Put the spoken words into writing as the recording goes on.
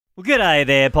Well, g'day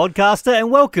there, podcaster,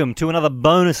 and welcome to another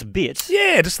bonus bit.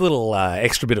 Yeah, just a little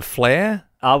extra bit of flair.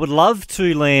 I would love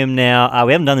to, Liam, now,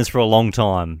 we haven't done this for a long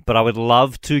time, but I would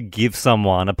love to give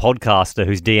someone, a podcaster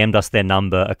who's DM'd us their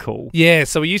number, a call. Yeah,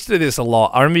 so we used to do this a lot.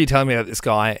 I remember you telling me about this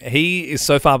guy. He is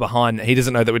so far behind, he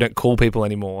doesn't know that we don't call people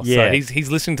anymore. Yeah. So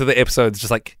he's listening to the episodes just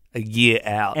like a year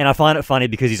out. And I find it funny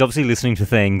because he's obviously listening to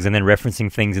things and then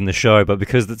referencing things in the show, but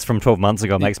because it's from 12 months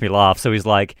ago, it makes me laugh. So he's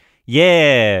like,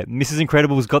 yeah, Mrs.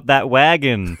 Incredible's got that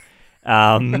wagon.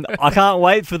 I can't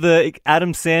wait for the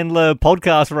Adam Sandler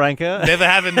podcast ranker. Never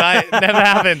happened, mate. Never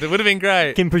happened. It would have been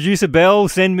great. Can producer Bell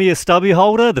send me a stubby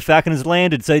holder? The Falcon has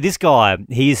landed. So this guy,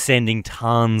 he is sending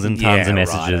tons and tons of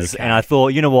messages. Right, okay. And I thought,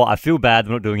 you know what? I feel bad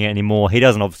we're not doing it anymore. He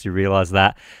doesn't obviously realise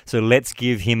that. So let's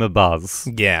give him a buzz.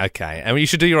 Yeah, okay. And you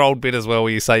should do your old bit as well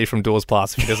where you say you're from Doors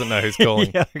Plus if he doesn't know who's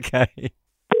calling. Yeah, okay.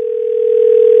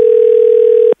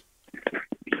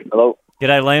 Hello.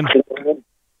 G'day, Liam.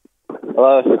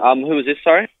 Hello. Who is this?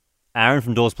 Sorry. Aaron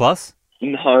from Doors Plus.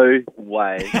 No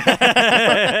way.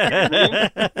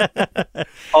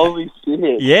 Holy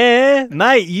shit. Yeah,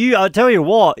 mate, I'll tell you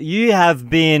what, you have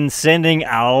been sending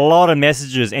a lot of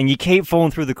messages and you keep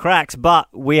falling through the cracks, but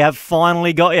we have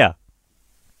finally got you.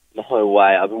 No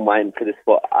way. I've been waiting for this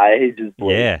for ages.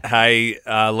 Boy. Yeah. Hey,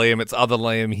 Liam, it's other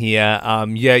Liam here.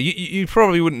 Yeah, you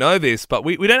probably wouldn't know this, but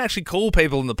we don't actually call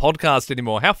people in the podcast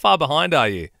anymore. How far behind are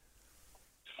you?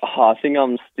 Oh, I think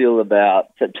I'm still about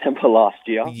September last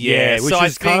year. Yeah, which so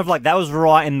is kind of like, that was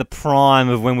right in the prime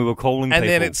of when we were calling people. And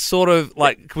then it's sort of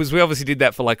like, because we obviously did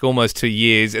that for like almost 2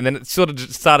 years, and then it sort of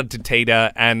just started to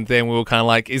teeter, and then we were kind of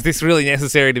like, is this really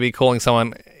necessary to be calling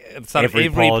someone at the start of every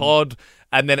pod?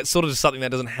 And then it's sort of just something that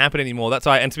doesn't happen anymore. That's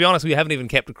why, and to be honest, we haven't even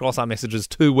kept across our messages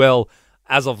too well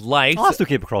as of late. I still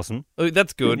keep across them. Oh,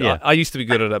 that's good. Yeah. I used to be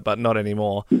good at it, but not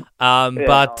anymore. Yeah, I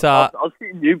was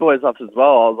hitting you boys up as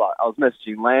well. I was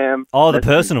messaging Lamb. Oh, the messaging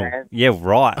personal. Dan. Yeah,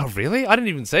 right. Oh, really? I didn't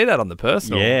even see that on the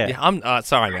personal. Yeah. I'm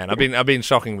sorry, man. I've been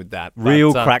shocking with that.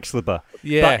 Real But, crack slipper.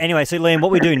 Yeah. But anyway, so Liam,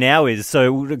 what we do now is,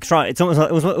 so we're trying. It's almost like,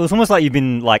 it was almost like you've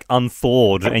been like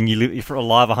unthawed and you're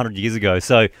alive 100 years ago.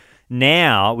 So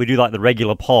now we do like the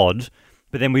regular pod,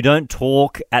 but then we don't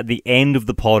talk at the end of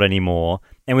the pod anymore,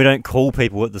 and we don't call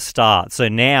people at the start. So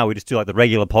now we just do like the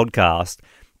regular podcast,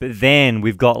 but then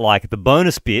we've got like the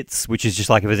bonus bits, which is just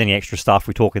like if there's any extra stuff,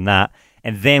 we talk in that,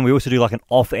 and then we also do like an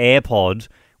off-air pod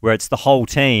where it's the whole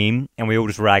team and we all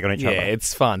just rag on each other. Yeah,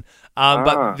 it's fun.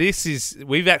 But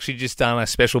we've actually just done a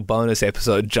special bonus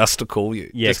episode just to call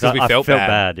you. Yeah, just because we felt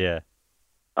bad. Yeah.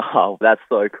 Oh, that's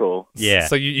so cool. Yeah.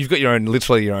 So you've got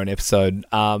literally your own episode.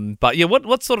 But yeah,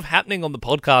 what's sort of happening on the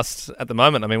podcast at the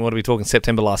moment? I mean, what are we talking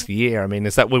September last year? I mean,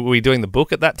 were we doing the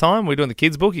book at that time? Were we doing the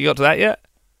kids' book? You got to that yet?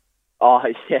 Oh,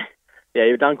 yeah. Yeah,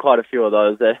 you've done quite a few of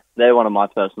those. They're one of my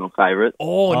personal favourites.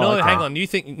 Oh, no, okay. hang on.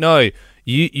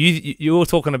 You were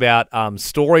talking about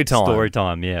story time. Story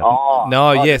time, yeah.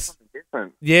 Oh, Yes. Something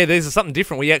different. Yeah, there's something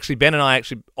different. Ben and I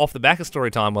off the back of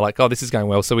story time, we're like, oh, this is going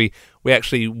well. So we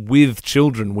actually, with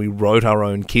children, we wrote our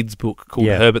own kids' book called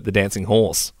Herbert the Dancing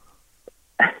Horse.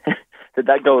 Did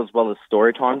that go as well as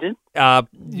story time did?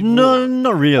 No,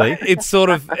 not really. It's sort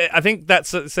of, I think that's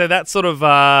sort of,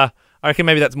 I reckon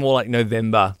maybe that's more like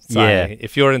November. So Yeah.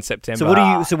 if you're in September.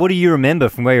 So what do you remember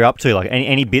from where you're up to? Like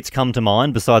any bits come to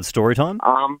mind besides story time?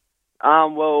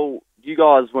 Well, you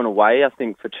guys went away, I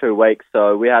think, for 2 weeks,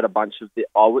 so we had a bunch of...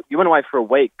 you went away for a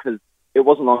week because it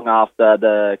wasn't long after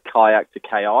the kayak to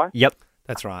KI. Yep.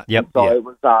 That's right. Yep. So yeah. it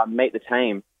was Meet the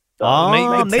Team. So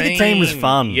Meet the Team was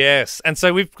fun. Yes. And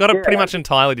so we've got a pretty much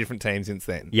entirely different team since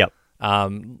then. Yep.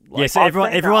 Like- So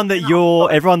everyone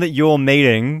that you're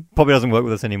meeting probably doesn't work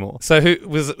with us anymore. So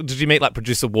did you meet like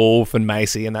producer Wolf and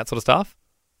Macy and that sort of stuff?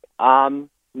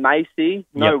 Macy,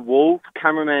 Wolf,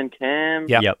 cameraman Cam,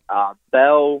 Yep.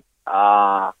 Bell,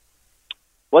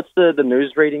 what's the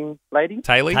news reading lady?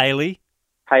 Taylor? Haley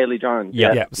Jones.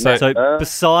 Yep. Yeah. So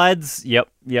besides,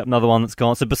 another one that's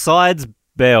gone. So besides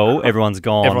Bell, everyone's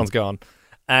gone. Everyone's gone.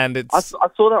 And it's... I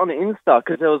saw that on the Insta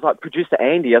because there was like producer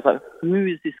Andy. I was like, who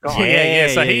is this guy? Yeah.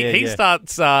 So he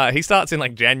yeah. starts in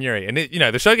like January, and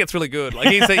the show gets really good. Like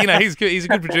he's good, he's a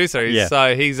good producer.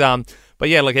 So he's But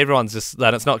yeah, like everyone's just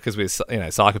that. It's not because we're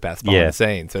psychopaths behind the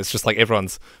scenes. So it's just like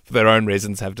everyone's for their own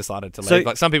reasons have decided to leave. So-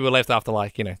 Like some people left after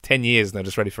 10 years and they're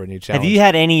just ready for a new challenge. Have you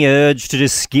had any urge to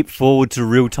just skip forward to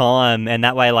real time and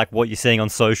that way, like what you're seeing on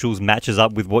socials matches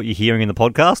up with what you're hearing in the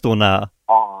podcast, or nah?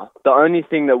 The only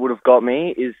thing that would have got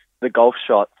me is the golf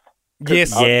shots.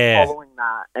 Yes. I was following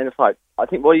that, and it's like, I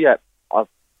think, what are you at?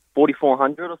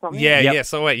 4,400 or something? Yeah.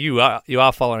 So wait, you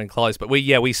are following close, but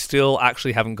we still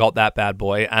actually haven't got that bad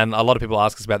boy, and a lot of people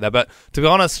ask us about that. But to be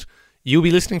honest, you'll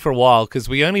be listening for a while because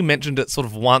we only mentioned it sort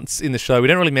of once in the show. We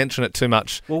don't really mention it too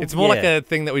much. Well, it's more like a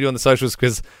thing that we do on the socials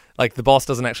because like the boss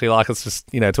doesn't actually like us just,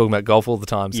 talking about golf all the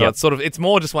time. So it's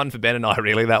more just one for Ben and I,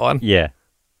 really, that one. Yeah.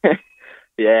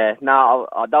 Yeah, no,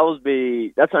 that's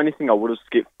the only thing I would have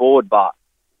skipped forward, but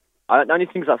the only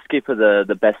things I skip are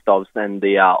the best ofs and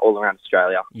the all around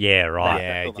Australia. Yeah,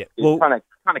 right. Yeah. Well, trying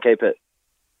to keep it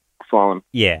flowing.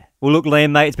 Yeah. Well, look,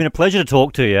 Liam, mate, it's been a pleasure to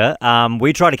talk to you.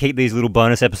 We try to keep these little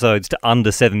bonus episodes to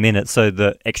under 7 minutes so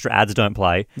the extra ads don't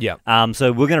play. Yeah.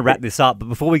 So we're going to wrap this up. But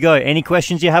before we go, any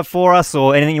questions you have for us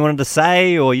or anything you wanted to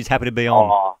say, or are you just happy to be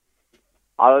on?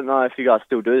 I don't know if you guys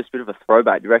still do this. Bit of a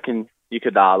throwback. Do you reckon you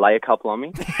could lay a couple on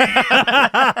me?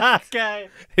 Okay.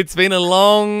 It's been a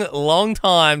long, long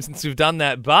time since we've done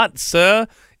that. But, sir,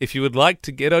 if you would like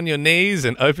to get on your knees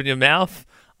and open your mouth,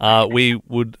 we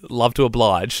would love to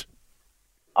oblige.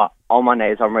 On my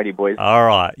knees, I'm ready, boys. All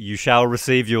right, you shall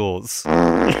receive yours.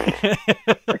 Now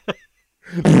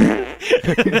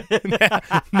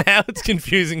it's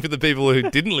confusing for the people who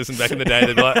didn't listen back in the day.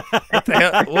 They're like, what the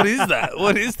hell? What is that?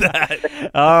 What is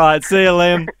that? All right, see you,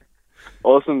 Liam.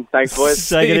 Awesome. Thanks, boys.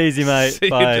 Take it easy, mate. See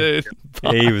Bye. you, dude.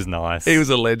 Bye. He was nice. He was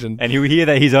a legend. And he'll hear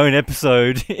that his own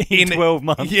episode in 12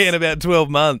 months. Yeah, in about 12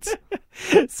 months.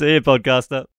 See you, podcaster.